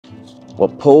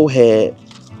What Paul here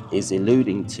is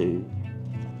alluding to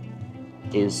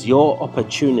is your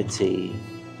opportunity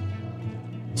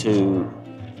to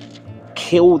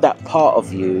kill that part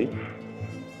of you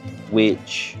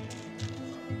which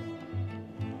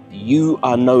you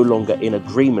are no longer in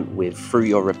agreement with through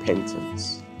your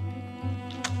repentance.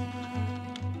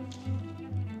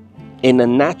 In the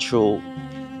natural,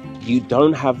 you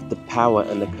don't have the power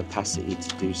and the capacity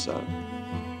to do so,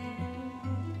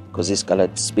 because it's going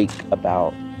to speak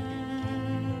about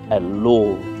a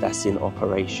law that's in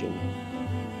operation.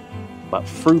 But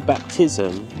through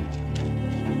baptism,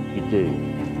 you do.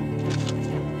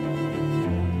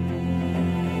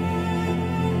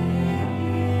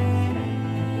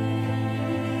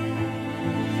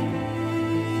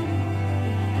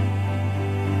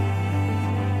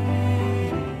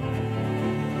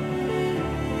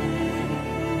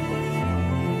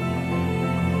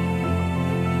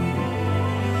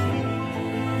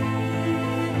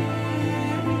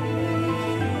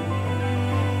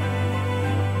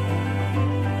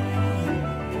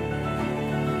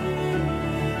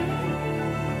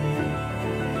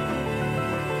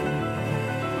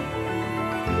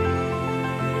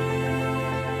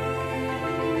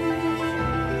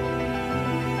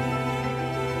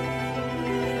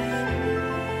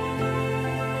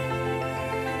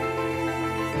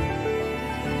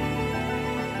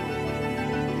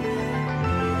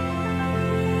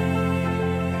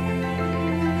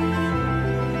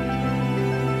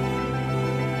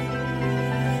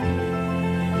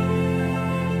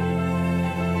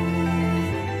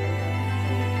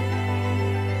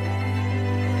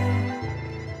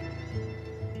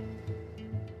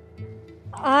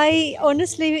 I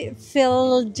honestly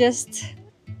feel just,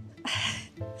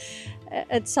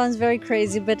 it sounds very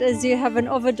crazy, but as you have an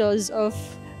overdose of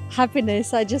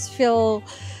happiness, I just feel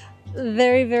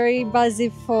very, very buzzy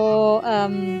for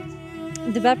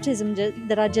the baptism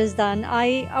that I just done.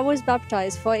 I was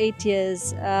baptized for 8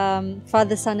 years,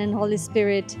 Father, Son and Holy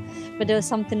Spirit, but there was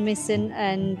something missing,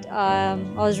 and I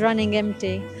was running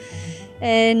empty.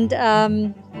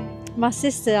 And my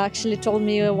sister actually told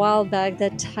me a while back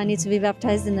that I need to be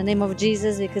baptized in the name of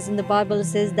Jesus, because in the Bible it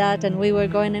says that, and we were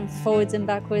going forwards and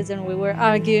backwards and we were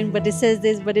arguing, but it says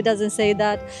this, but it doesn't say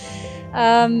that.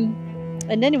 And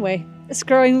anyway,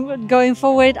 going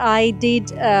forward, I did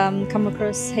come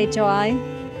across HOI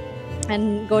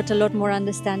and got a lot more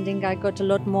understanding. I got a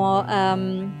lot more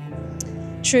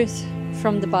truth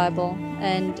from the Bible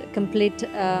and complete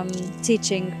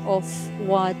teaching of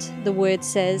what the Word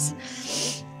says.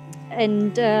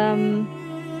 And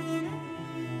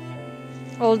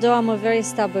although I'm a very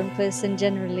stubborn person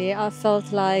generally, I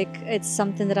felt like it's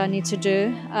something that I need to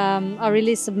do. I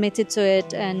really submitted to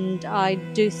it, and I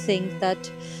do think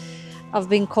that I've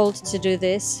been called to do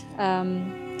this.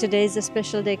 Today is a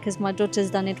special day because my daughter's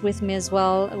done it with me as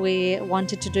well. We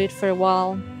wanted to do it for a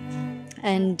while,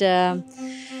 and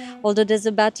although there's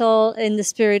a battle in the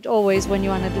spirit always when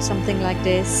you want to do something like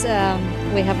this,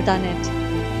 we have done it.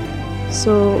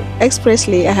 So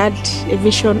expressly, I had a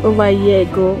vision over a year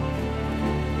ago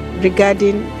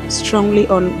regarding strongly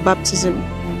on baptism,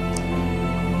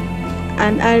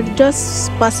 and I just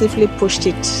passively pushed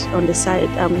it on the side.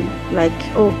 I'm like,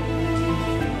 oh,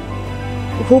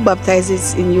 who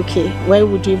baptizes in UK? Where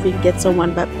would you even get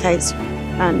someone baptized?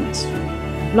 And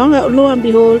lo and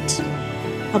behold,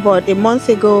 about a month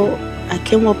ago, I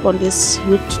came up on this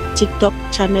TikTok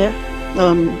channel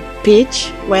page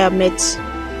where I met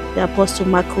the Apostle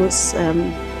Marcos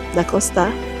da Costa,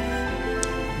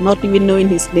 not even knowing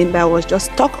his name, but I was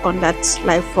just stuck on that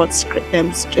live thought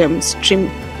stream,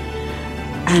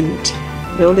 and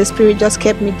the Holy Spirit just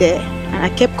kept me there, and I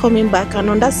kept coming back. And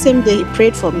on that same day, he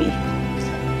prayed for me.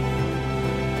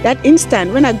 That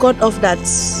instant, when I got off that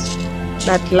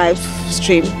live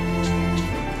stream,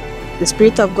 the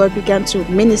Spirit of God began to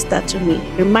minister to me,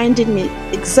 reminding me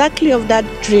exactly of that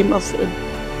dream of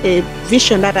a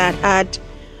vision that I had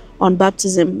on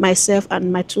baptism, myself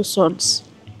and my 2 sons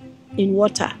in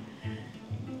water.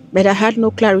 But I had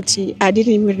no clarity. I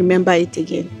didn't even remember it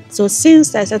again. So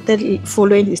since I started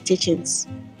following his teachings,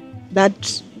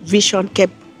 that vision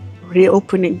kept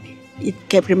reopening. It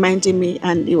kept reminding me,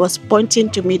 and it was pointing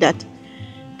to me that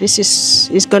this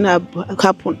is going to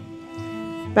happen.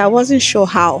 But I wasn't sure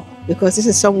how, because this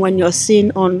is someone you're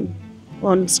seeing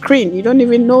on screen. You don't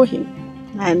even know him.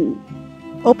 And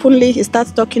openly, he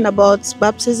starts talking about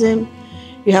baptism.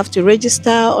 You have to register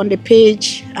on the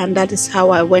page, and that is how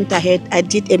I went ahead. I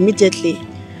did immediately.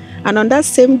 And on that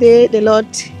same day, the Lord,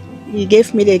 he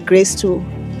gave me the grace to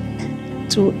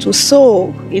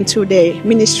sow into the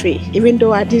ministry, even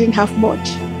though I didn't have much.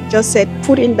 Just said,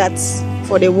 put in that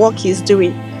for the work he's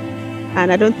doing.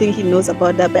 And I don't think he knows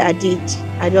about that, but I did.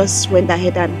 I just went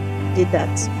ahead and did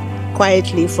that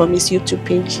quietly from his YouTube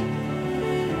page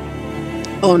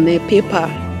on a paper.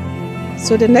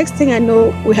 So the next thing I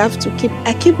know,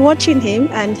 I keep watching him,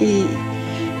 and he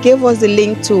gave us the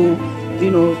link to,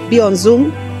 be on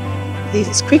Zoom. He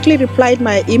quickly replied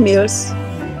my emails,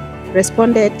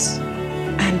 responded,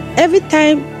 and every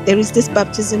time there is this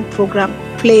baptism program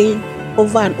playing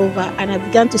over and over, and I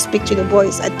began to speak to the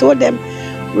boys. I told them,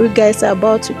 we guys are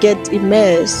about to get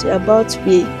immersed, you're about to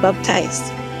be baptized.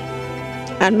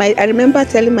 And I remember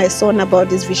telling my son about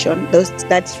this vision,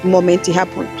 that moment it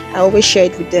happened. I always share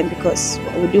it with them because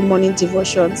we do morning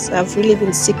devotions. I've really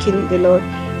been seeking the Lord,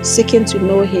 seeking to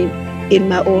know Him in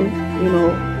my own,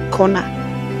 corner.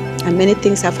 And many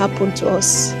things have happened to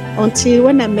us until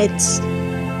when I met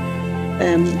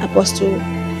Apostle,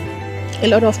 a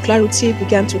lot of clarity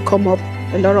began to come up,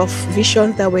 a lot of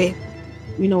visions that were,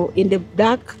 in the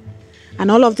dark,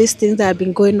 and all of these things that have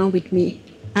been going on with me.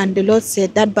 And the Lord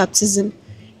said that baptism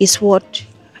is what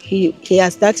He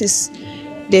has. That is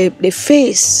the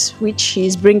phase which He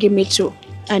is bringing me to.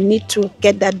 I need to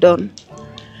get that done.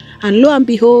 And lo and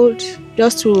behold,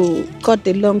 just to cut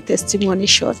the long testimony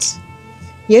short,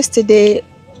 yesterday,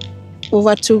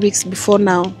 over 2 weeks before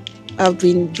now, I've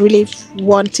been really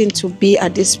wanting to be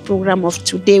at this program of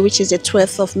today, which is the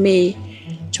 12th of May,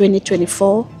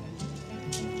 2024.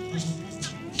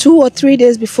 2 or 3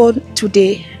 days before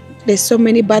today, there's so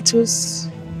many battles.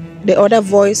 The other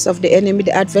voice of the enemy,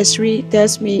 the adversary,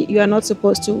 tells me, you are not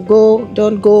supposed to go,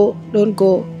 don't go, don't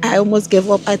go. I almost gave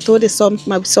up. I told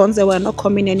my sons they were not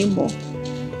coming anymore.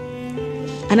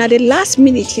 And at the last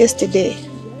minute yesterday,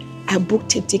 I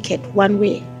booked a ticket one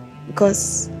way,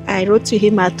 because I wrote to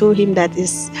him, I told him that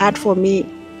it's hard for me.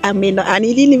 And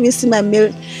he didn't even see my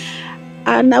mail.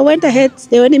 And I went ahead.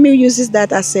 The enemy uses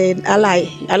that as an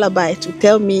alibi to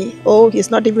tell me, oh, he's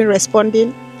not even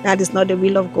responding. That is not the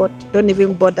will of God. Don't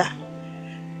even bother.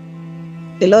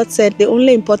 The Lord said the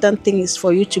only important thing is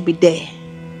for you to be there.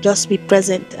 Just be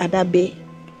present at that bay.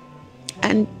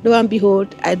 And lo and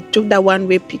behold, I took that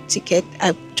one-way ticket.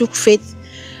 I took faith.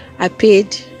 I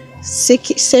paid,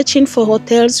 searching for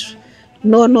hotels.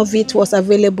 None of it was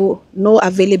available. No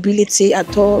availability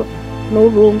at all. No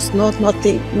rooms,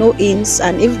 nothing, no inns.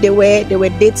 And if there were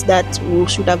dates that we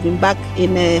should have been back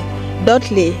in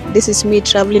Dudley. This is me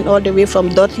traveling all the way from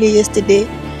Dudley yesterday.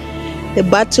 The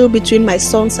battle between my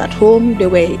sons at home, they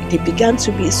began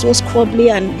to be so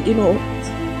squabbly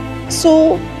and,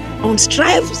 so on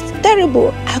strife,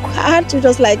 terrible. I had to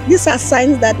just these are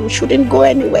signs that we shouldn't go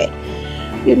anywhere.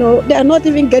 They are not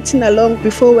even getting along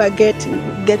before we're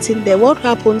getting there. What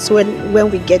happens when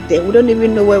we get there? We don't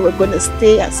even know where we're going to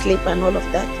stay and sleep and all of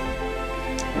that.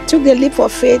 I took the leap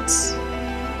of faith.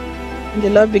 And the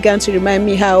Lord began to remind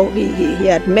me how he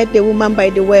had met the woman by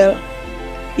the well.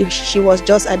 She was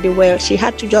just at the well. She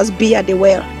had to just be at the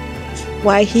well.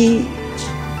 Why he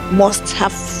must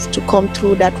have to come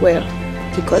through that well,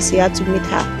 because he had to meet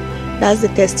her. That's the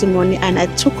testimony. And I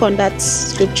took on that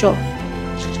scripture.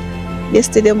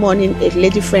 Yesterday morning, a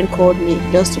lady friend called me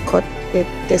just to cut the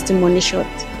testimony short.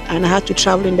 And I had to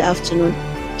travel in the afternoon.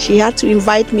 She had to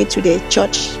invite me to the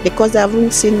church because they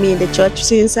haven't seen me in the church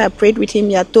since I prayed with him.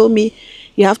 He had told me,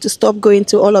 you have to stop going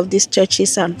to all of these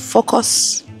churches and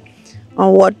focus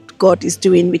on what God is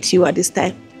doing with you at this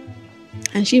time.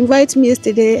 And she invited me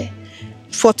yesterday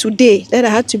for today, that I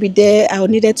had to be there, I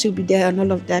needed to be there and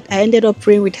all of that. I ended up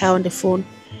praying with her on the phone.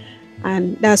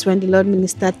 And that's when the Lord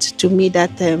ministered to me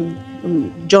that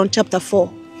John chapter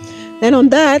 4. Then on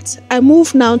that, I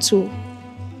moved now to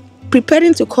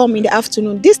preparing to come in the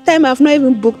afternoon. This time I've not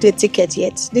even booked a ticket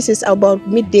yet. This is about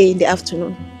midday in the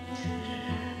afternoon.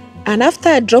 And after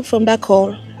I dropped from that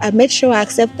call, I made sure I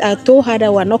told her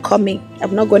that we're not coming.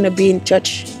 I'm not going to be in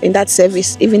church in that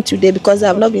service even today, because they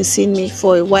have not been seeing me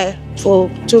for a while, for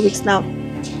 2 weeks now.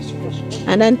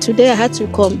 And then today I had to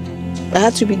come. I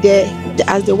had to be there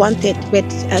as they wanted, but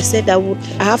I said I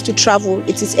have to travel.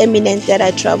 It is eminent that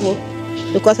I travel,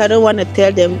 because I don't want to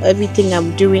tell them everything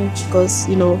I'm doing, because,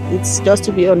 it's just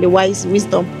to be on the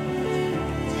wisdom.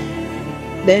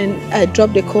 Then I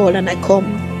drop the call and I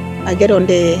come. I get on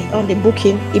the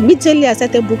booking. Immediately I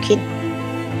started booking.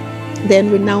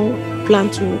 Then we now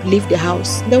plan to leave the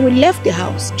house. Then we left the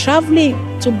house, traveling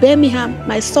to Birmingham.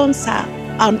 My sons are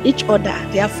on each other.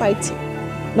 They are fighting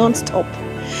non-stop.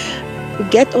 We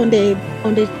get on the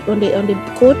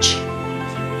coach.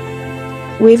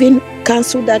 We even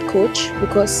canceled that coach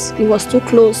because it was too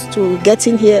close to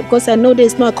getting here, because I know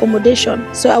there's no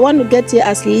accommodation. So I want to get here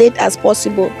as late as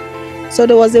possible. So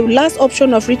there was the last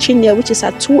option of reaching here, which is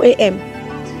at 2 a.m.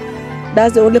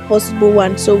 That's the only possible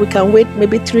one. So we can wait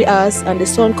maybe 3 hours and the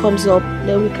sun comes up,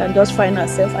 then we can just find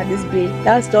ourselves at this bay.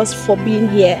 That's just for being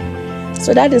here.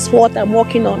 So that is what I'm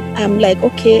working on. I'm like,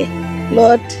 okay,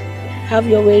 Lord, have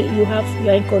your way.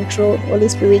 You're in control. Holy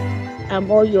Spirit,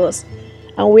 I'm all yours.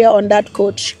 And we are on that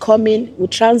coach coming. We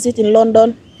transit in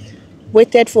London,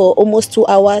 waited for almost 2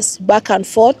 hours, back and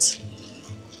forth.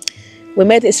 We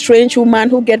met a strange woman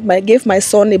who gave my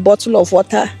son a bottle of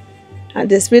water. And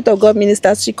the Spirit of God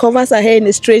ministers. She covers her hair in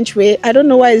a strange way. I don't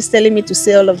know why he's telling me to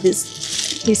say all of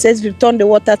this. He says, return the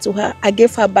water to her. I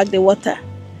gave her back the water,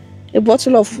 a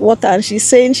bottle of water. And she's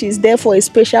saying she's there for a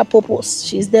special purpose.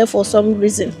 She's there for some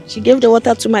reason. She gave the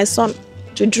water to my son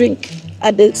to drink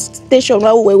at the station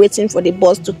while we were waiting for the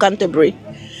bus to Canterbury.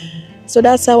 So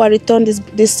that's how I returned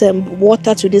this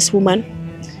water to this woman.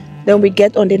 Then we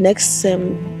get on the next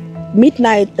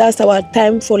midnight. That's our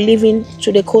time for leaving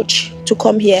to the coach to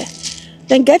come here.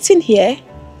 Then getting here,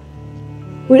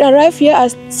 we arrive here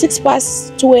at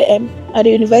 2 a.m. at the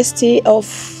University of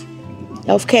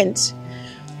Kent.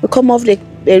 We come off the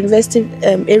university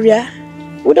area.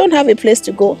 We don't have a place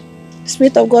to go. The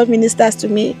Spirit of God ministers to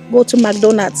me, go to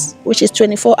McDonald's, which is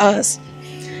 24 hours.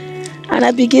 And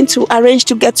I begin to arrange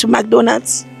to get to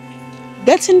McDonald's.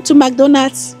 Getting to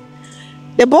McDonald's,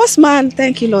 the boss man,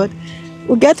 thank you, Lord.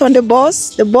 We get on the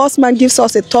boss man gives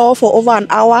us a tour for over an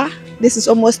hour. This is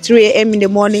almost 3 a.m. in the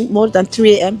morning, more than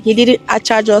 3 a.m. He didn't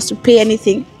charge us to pay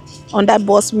anything on that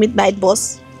bus, midnight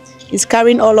bus. He's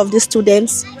carrying all of the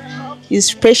students.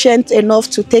 He's patient enough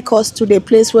to take us to the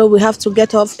place where we have to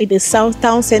get off in the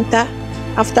town center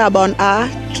after about an hour,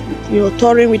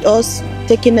 touring with us,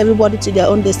 taking everybody to their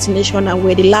own destination, and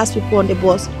we're the last people on the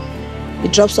bus. He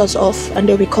drops us off and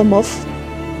then we come off.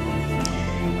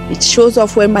 It shows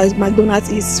off where my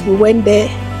McDonald's is. We went there,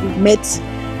 we met.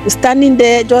 We're standing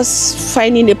there just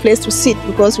finding a place to sit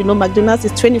because we know McDonald's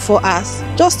is 24 hours.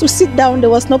 Just to sit down, there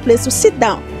was no place to sit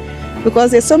down because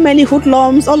there's so many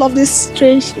hoodlums, all of this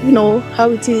strange,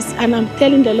 how it is. And I'm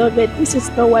telling the Lord that this is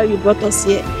not why you brought us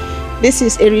here. This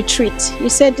is a retreat. You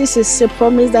said this is a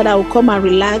promise that I will come and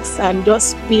relax and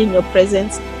just be in your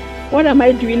presence. What am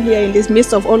I doing here in this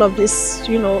midst of all of this?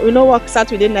 You know what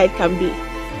Saturday night can be.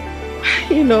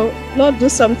 Lord, do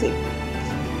something.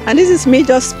 And this is me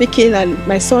just speaking, and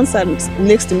my sons are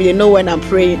next to me. They know when I'm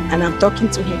praying and I'm talking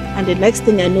to him. And the next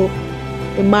thing I know,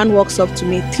 a man walks up to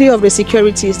me. 3 of the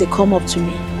securities, they come up to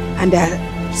me and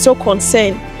they're so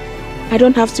concerned. I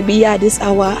don't have to be here at this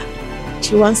hour.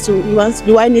 Do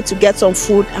I need to get some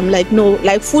food? I'm like, no,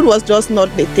 like food was just not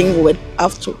the thing we would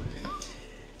have to.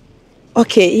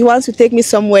 Okay, he wants to take me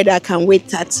somewhere that I can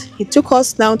wait at. He took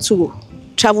us down to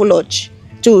Travel Lodge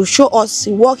to show us.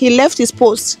 He left his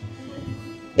post,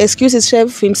 excuse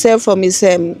himself from his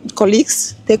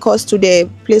colleagues, take us to the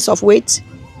place of wait,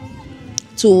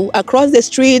 to across the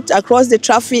street, across the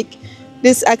traffic.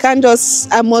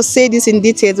 I must say this in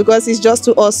detail because it's just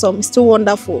too awesome, it's too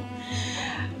wonderful.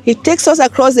 He takes us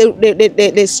across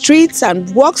the streets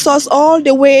and walks us all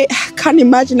the way. I can't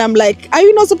imagine. I'm like, are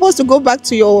you not supposed to go back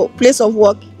to your place of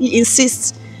work? He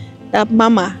insists that,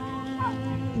 Mama,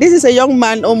 this is a young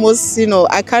man almost,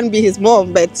 I can't be his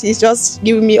mom, but he's just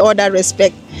giving me all that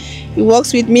respect. He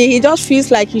walks with me. He just feels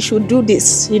like he should do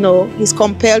this, he's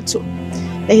compelled to.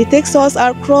 And he takes us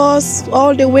across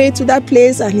all the way to that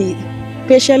place and he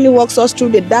patiently walks us through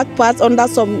the dark path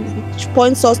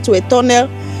points us to a tunnel.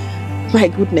 My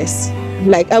goodness.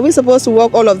 Like, are we supposed to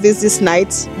walk all of this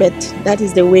night? But that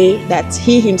is the way that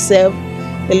he himself,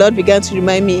 the Lord began to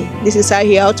remind me, this is how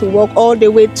he had to walk all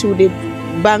the way to the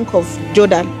bank of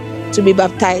Jordan to be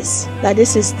baptized. That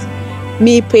this is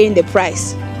me paying the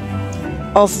price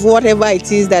of whatever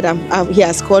it is that he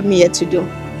has called me here to do.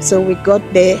 So we got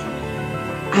there.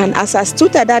 And as I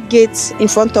stood at that gate in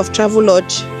front of Travel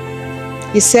Lodge,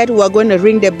 he said we were going to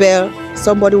ring the bell.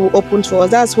 Somebody will open for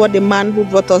us. That's what the man who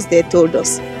brought us there told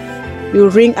us. You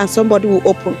ring and somebody will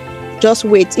open. Just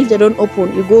wait. If they don't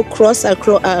open, you go cross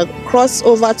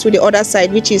over to the other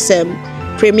side, which is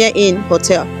Premier Inn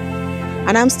Hotel.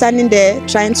 And I'm standing there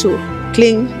trying to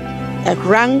cling. I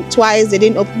rang twice. They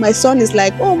didn't open. My son is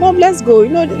like, "Oh, Mom, let's go.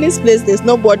 This place, there's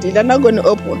nobody. They're not going to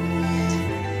open."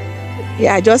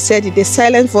 Yeah, I just said it. The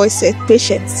silent voice said,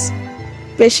 "Patience.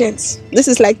 Patience." This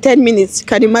is like 10 minutes. You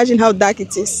can imagine how dark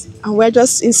it is. And we're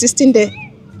just insisting there.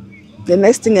 The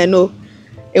next thing I know,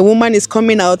 a woman is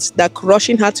coming out,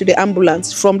 rushing her to the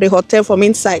ambulance from the hotel from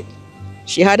inside.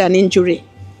 She had an injury.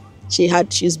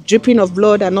 She's dripping of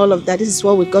blood and all of that. This is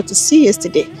what we got to see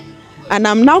yesterday. And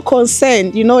I'm now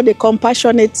concerned, the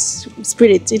compassionate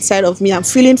spirit inside of me. I'm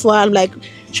feeling for her. I'm like,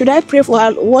 should I pray for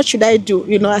her? What should I do?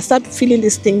 I start feeling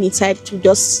this thing inside to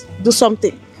just do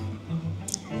something.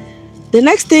 The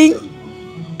next thing,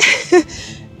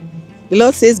 the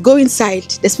Lord says, go inside.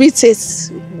 The Spirit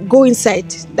says, go inside.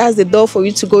 That's the door for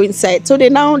you to go inside. So they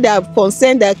are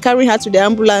concerned. They're carrying her to the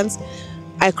ambulance.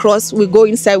 I cross. We go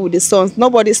inside with the sons.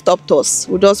 Nobody stopped us.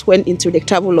 We just went into the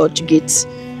travel lodge gate.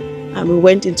 And we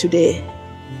went into the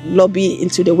lobby,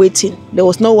 into the waiting. There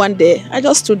was no one there. I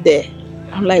just stood there.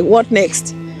 I'm like, what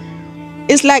next?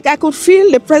 It's like I could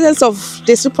feel the presence of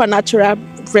the supernatural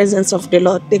presence of the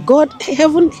Lord. The God,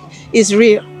 heaven is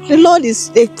real. The Lord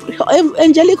is, the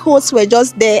angelic hosts were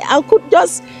just there. I could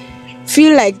just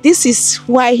feel like this is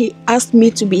why he asked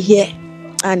me to be here.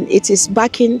 And it is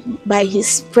backing by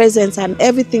his presence, and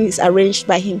everything is arranged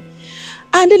by him.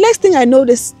 And the next thing I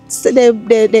noticed,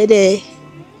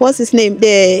 what's his name?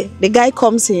 The guy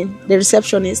comes in, the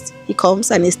receptionist. He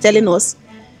comes and he's telling us,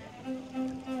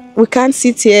 we can't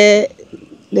sit here.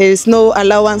 There is no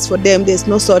allowance for them. There's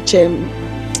no such,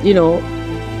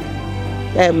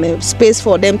 space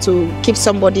for them to keep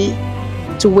somebody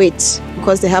to wait,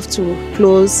 because they have to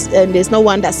close, and there's no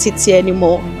one that sits here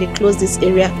anymore. They close this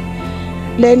area.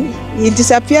 Then he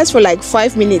disappears for like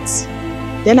 5 minutes.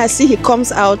 Then I see he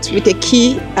comes out with a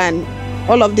key and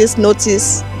all of this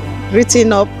notice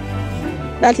written up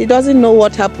that he doesn't know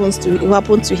what happened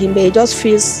to him, but he just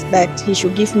feels that he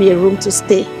should give me a room to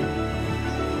stay,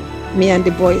 me and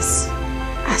the boys.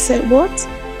 I said, what?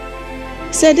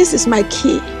 He said, this is my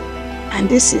key and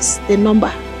this is the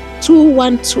number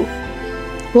 212.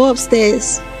 Go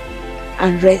upstairs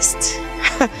and rest.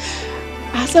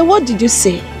 I said, what did you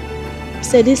say? He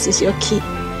said, this is your key.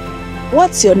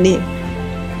 What's your name?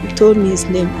 He told me his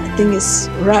name. I think it's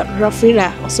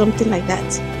Rafira or something like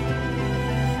that.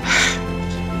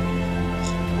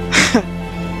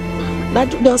 That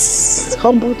just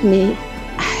humbled me.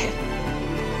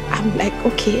 I'm like,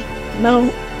 okay,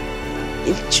 now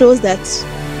it shows that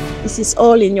this is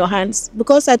all in your hands.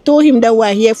 Because I told him that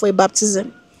we're here for a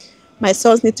baptism. My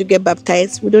sons need to get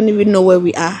baptized. We don't even know where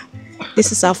we are.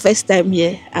 This is our first time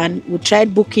here, and we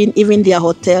tried booking even their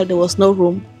hotel. There was no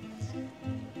room.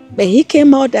 But he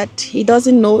came out that he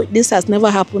doesn't know, this has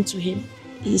never happened to him.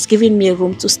 He's giving me a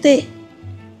room to stay.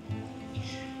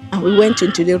 And we went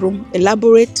into the room,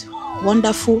 elaborate,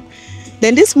 wonderful.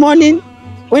 Then this morning,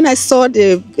 when I saw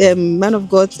the man of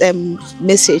God's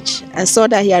message, I saw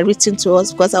that he had written to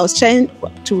us, because I was trying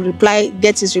to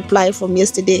get his reply from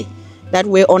yesterday, that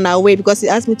we're on our way, because he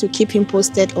asked me to keep him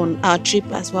posted on our trip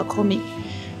as we're coming.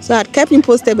 So I kept him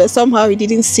posted, but somehow he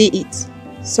didn't see it.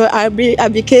 So I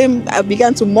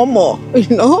began to murmur, and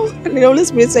the Holy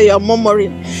Spirit said, you're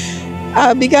murmuring.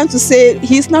 I began to say,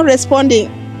 he's not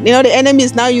responding. The enemy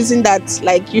is now using that,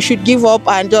 like, you should give up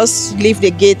and just leave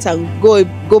the gate and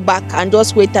go back and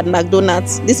just wait at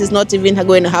McDonald's. This is not even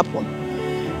going to happen.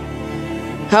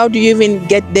 How do you even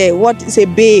get there? What is a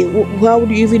bay? How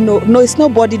do you even know? No, it's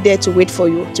nobody there to wait for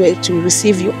you, to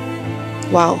receive you.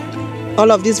 Wow.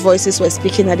 All of these voices were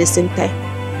speaking at the same time.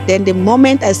 Then the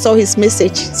moment I saw his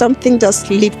message, something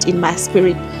just leaped in my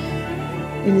spirit.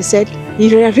 And he said, he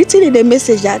had written in the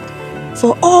message that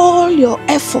for all your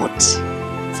effort,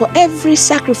 for every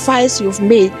sacrifice you've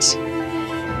made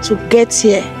to get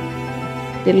here,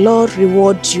 the Lord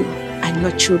rewards you and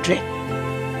your children.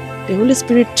 The Holy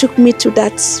Spirit took me to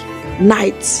that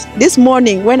night. This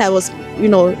morning when I was,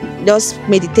 just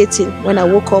meditating, when I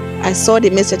woke up, I saw the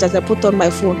message as I put on my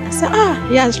phone. I said,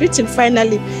 he has written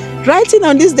finally. Writing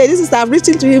on this day, I've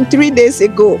written to him 3 days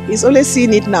ago. He's only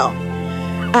seeing it now.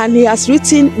 And he has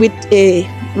written with an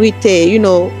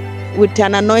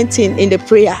anointing in the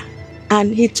prayer.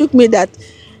 And he took me that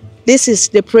this is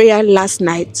the prayer last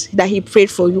night that he prayed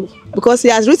for you. Because he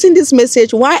has written this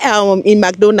message while I'm in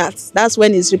McDonald's. That's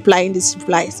when he's replying these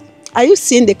replies. Are you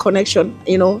seeing the connection,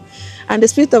 And the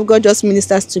Spirit of God just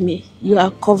ministers to me. You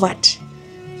are covered.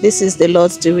 This is the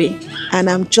Lord's doing. And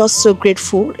I'm just so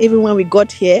grateful. Even when we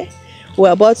got here,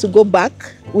 we're about to go back.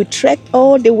 We trekked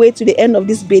all the way to the end of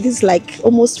this bay. This is like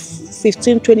almost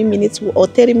 15, 20 minutes or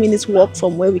 30 minutes walk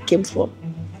from where we came from.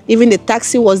 Even the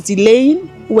taxi was delaying.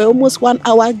 We're almost 1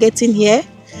 hour getting here.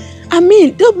 I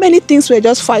mean, there are many things we're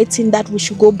just fighting that we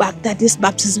should go back, that this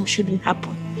baptism shouldn't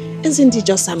happen. Isn't it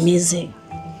just amazing?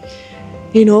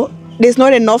 There's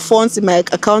not enough funds in my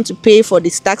account to pay for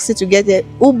this taxi to get there.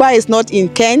 Uber is not in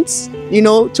Kent.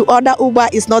 To order Uber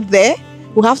is not there.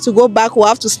 We have to go back. We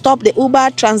have to stop the Uber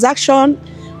transaction.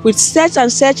 We search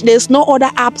and search. There's no other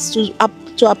apps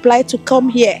to apply to come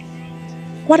here.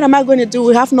 What am I going to do?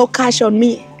 We have no cash on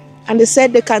me. And they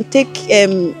said they can take,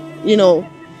 they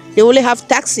only have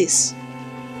taxis.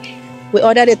 We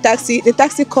ordered a taxi. The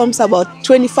taxi comes about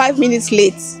 25 minutes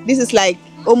late. This is like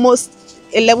almost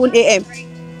 11 a.m.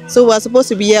 So we're supposed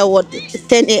to be here,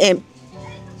 10 a.m.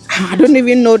 I don't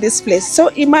even know this place. So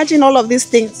imagine all of these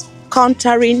things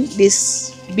countering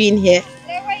this being here.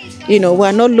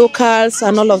 We're not locals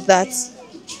and all of that.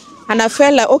 And I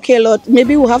felt like, okay, Lord,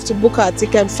 maybe we'll have to book our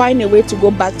ticket and find a way to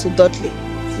go back to Dudley.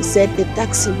 He said, the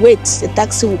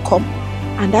taxi will come.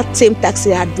 And that same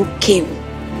taxi I had booked came.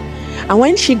 And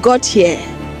when she got here,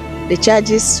 the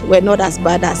charges were not as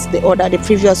bad as the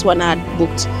previous one I had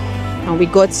booked. And we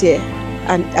got here.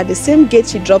 And at the same gate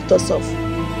she dropped us off,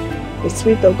 the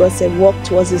Spirit of God said, walk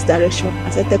towards this direction. I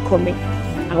started coming.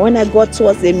 And when I got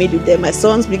towards the middle there, my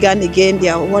sons began again, they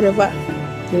are whatever.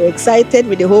 They were excited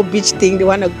with the whole beach thing. They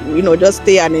want to, just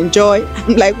stay and enjoy.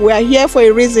 I'm like, we are here for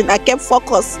a reason. I kept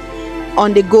focused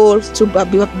on the goal to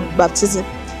baptism.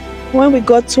 When we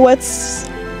got towards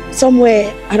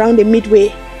somewhere around the midway,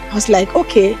 I was like,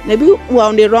 okay, maybe we're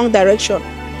on the wrong direction.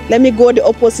 Let me go the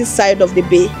opposite side of the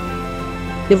bay.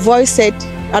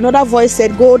 Another voice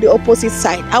said, go the opposite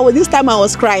side. This time I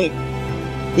was crying.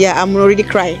 Yeah, I'm already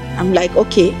crying. I'm like,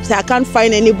 okay, so I can't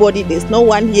find anybody. There's no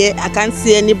one here. I can't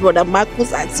see any brother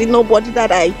Marcus. I see nobody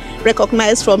that I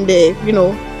recognize from the,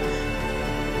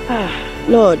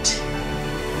 Lord,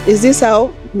 is this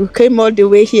how we came all the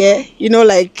way here?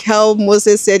 Like how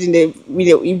Moses said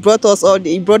he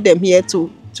brought them here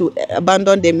to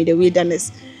abandon them in the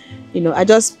wilderness. I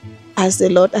just asked the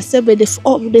Lord, I said, but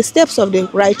the steps of the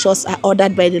righteous are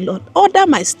ordered by the Lord. Order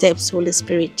my steps, Holy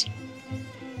Spirit.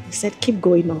 He said, keep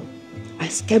going on. I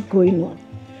kept going on.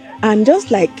 And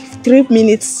just like 3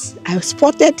 minutes, I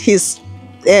spotted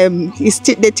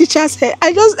the teacher's hair.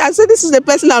 I said, this is the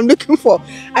person I'm looking for.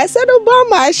 I said,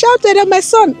 Obama. I shouted at my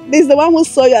son. This is the one who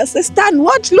saw you. I said, Stan,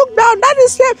 watch, look down. That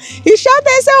is him. He shouted,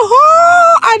 I said,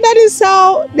 oh! And that is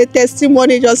how the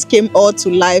testimony just came all to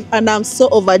life. And I'm so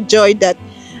overjoyed that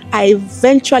I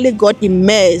eventually got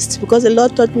immersed, because the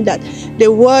Lord taught me that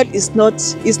the word is not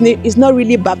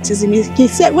really baptism. He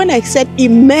said, when I said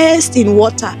immersed in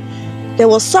water, there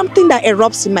was something that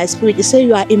erupts in my spirit. He said,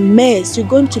 you are immersed. You're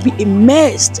going to be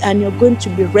immersed and you're going to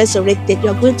be resurrected.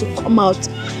 You're going to come out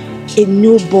a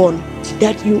newborn,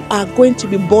 that you are going to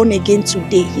be born again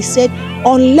today. He said,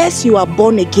 unless you are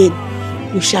born again,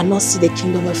 you shall not see the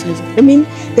kingdom of heaven. I mean,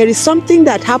 there is something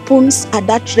that happens at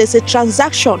that. There's a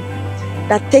transaction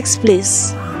that takes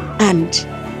place, and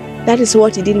that is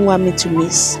what he didn't want me to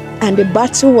miss. And the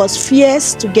battle was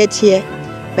fierce to get here,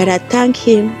 but I thank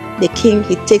him, the King.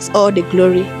 He takes all the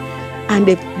glory, and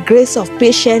the grace of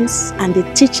patience and the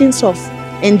teachings of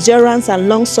endurance and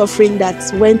long suffering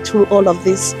that went through all of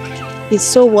this is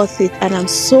so worth it. And I'm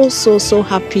so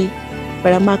happy.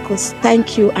 Brother Marcus,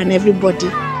 thank you, and everybody,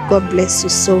 God bless you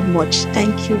so much.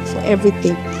 Thank you for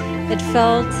everything. It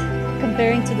felt,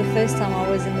 comparing to the first time I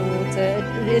was in the water,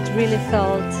 it really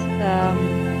felt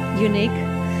unique.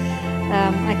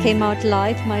 I came out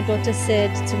light. My daughter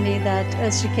said to me that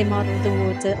as she came out of the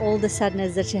water, all the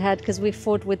sadness that she had, because we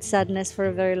fought with sadness for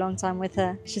a very long time with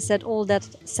her, she said all that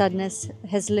sadness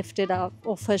has lifted up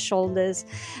off her shoulders.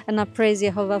 And I praise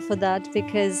Jehovah for that,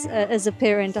 because as a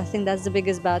parent, I think that's the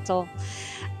biggest battle.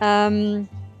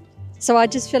 So I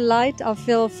just feel light. I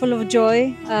feel full of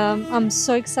joy. I'm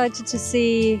so excited to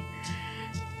see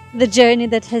the journey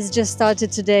that has just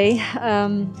started today.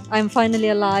 I'm finally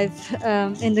alive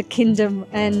in the kingdom,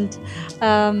 and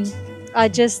I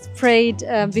just prayed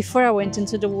before I went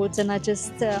into the woods, and I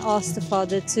just asked the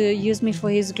Father to use me for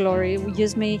His glory,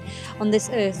 use me on this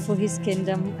earth for His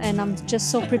kingdom, and I'm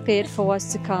just so prepared for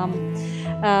what's to come.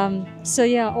 So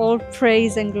yeah, all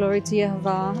praise and glory to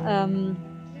Jehovah.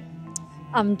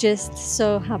 I'm just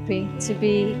so happy to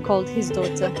be called His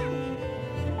daughter.